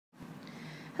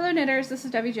Hello knitters, this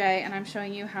is WJ and I'm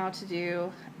showing you how to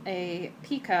do a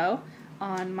picot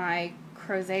on my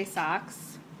crochet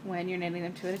socks when you're knitting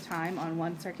them two at a time on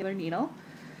one circular needle.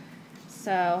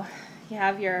 So you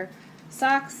have your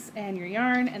socks and your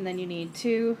yarn, and then you need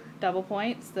two double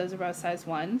points. Those are both size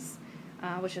 1s,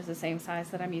 which is the same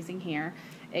size that I'm using here.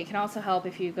 It can also help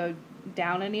if you go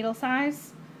down a needle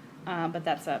size, but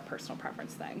that's a personal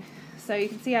preference thing. So you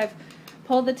can see I've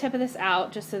pulled the tip of this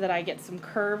out just so that I get some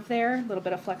curve there, a little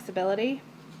bit of flexibility.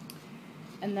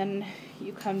 And then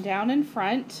you come down in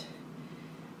front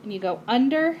and you go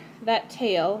under that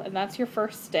tail, and that's your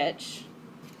first stitch.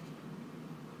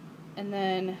 And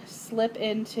then slip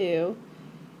into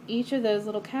each of those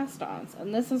little cast-ons.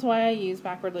 And this is why I use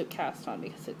backward loop cast-on,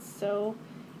 because it's so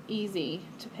easy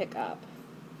to pick up.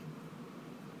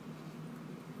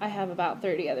 I have about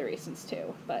 30 other reasons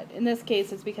too, but in this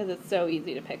case it's because it's so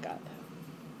easy to pick up.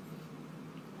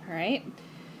 Alright,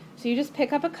 so you just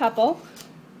pick up a couple,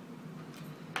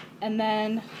 and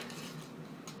then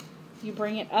you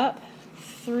bring it up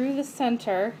through the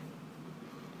center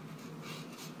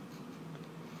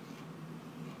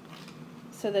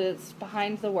so that it's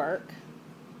behind the work.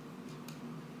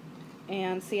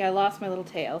 And see, I lost my little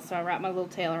tail, so I wrap my little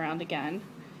tail around again,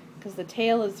 because the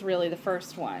tail is really the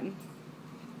first one.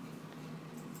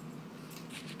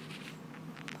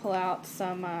 Pull out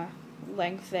some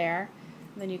length there.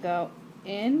 And then you go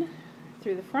in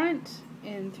through the front,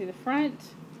 and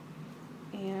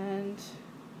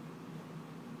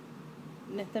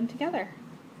knit them together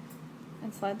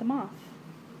and slide them off.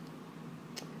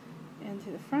 In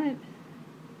through the front,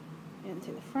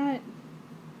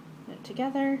 knit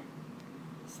together,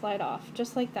 slide off,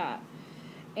 just like that.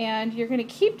 And you're going to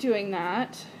keep doing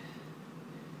that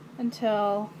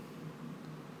until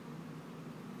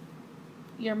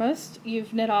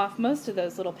you've knit off most of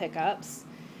those little pickups.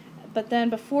 But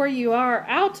then before you are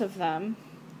out of them,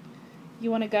 you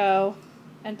want to go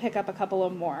and pick up a couple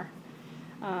of more.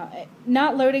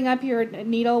 Not loading up your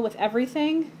needle with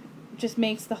everything just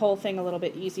makes the whole thing a little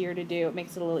bit easier to do. It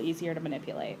makes it a little easier to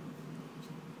manipulate.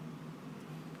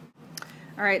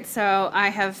 Alright, so I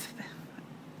have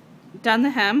done the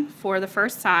hem for the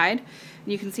first side.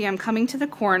 You can see I'm coming to the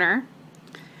corner.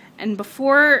 And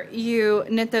before you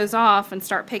knit those off and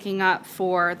start picking up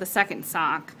for the second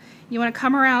sock, you want to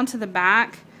come around to the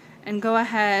back and go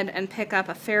ahead and pick up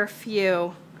a fair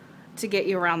few to get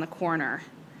you around the corner.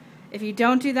 If you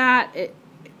don't do that,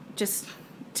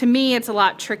 to me, it's a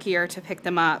lot trickier to pick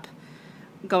them up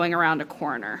going around a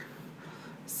corner.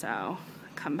 So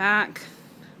come back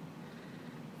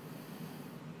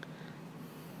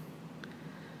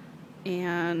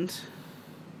and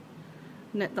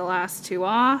knit the last two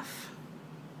off.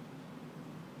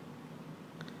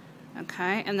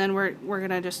 Okay, and then we're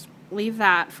gonna just leave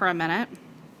that for a minute,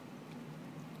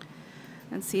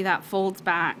 and see that folds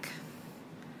back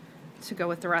to go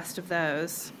with the rest of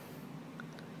those.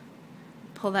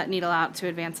 Pull that needle out to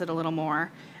advance it a little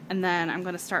more, and then I'm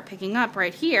going to start picking up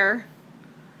right here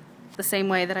the same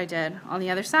way that I did on the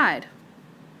other side.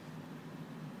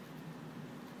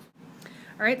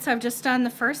 Alright, so I've just done the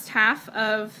first half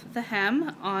of the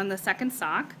hem on the second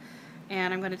sock,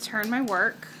 and I'm going to turn my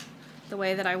work the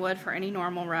way that I would for any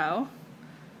normal row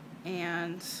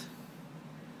and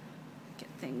get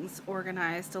things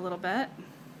organized a little bit.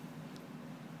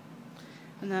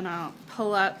 And then I'll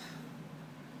pull up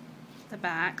the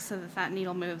back so that that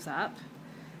needle moves up.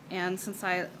 And since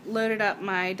I loaded up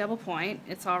my double point,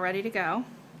 it's all ready to go.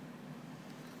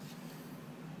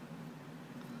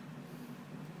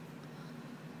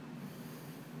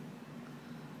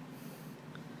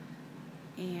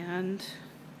 And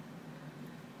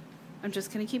I'm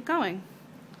just going to keep going.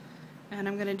 And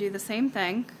I'm going to do the same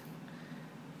thing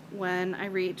when I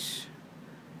reach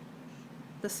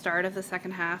the start of the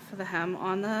second half of the hem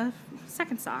on the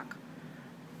second sock.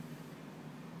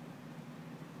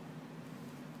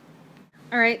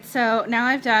 Alright, so now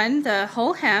I've done the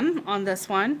whole hem on this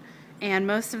one and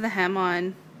most of the hem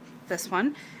on this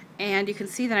one, and you can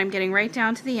see that I'm getting right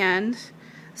down to the end.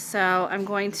 So I'm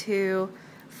going to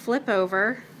flip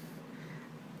over,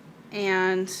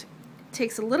 and it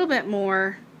takes a little bit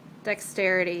more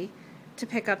dexterity to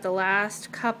pick up the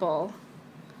last couple,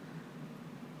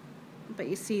 but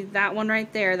you see that one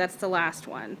right there, that's the last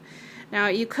one. Now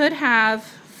you could have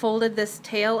folded this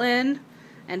tail in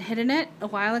and hidden it a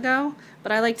while ago,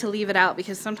 but I like to leave it out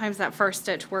because sometimes that first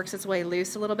stitch works its way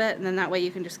loose a little bit, and then that way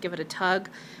you can just give it a tug,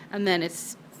 and then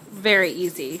it's very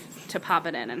easy to pop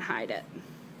it in and hide it.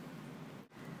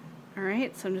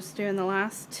 Alright, so I'm just doing the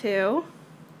last two.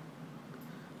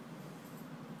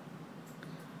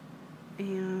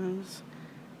 And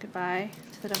goodbye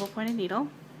to the double pointed needle.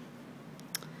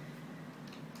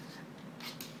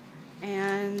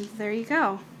 And there you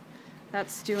go.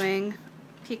 That's doing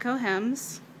Picot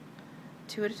hems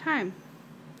 2 at a time.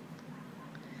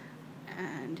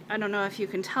 And I don't know if you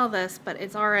can tell this, but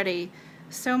it's already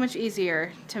so much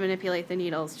easier to manipulate the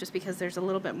needles just because there's a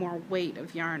little bit more weight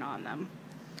of yarn on them.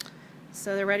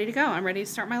 So they're ready to go. I'm ready to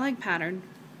start my leg pattern.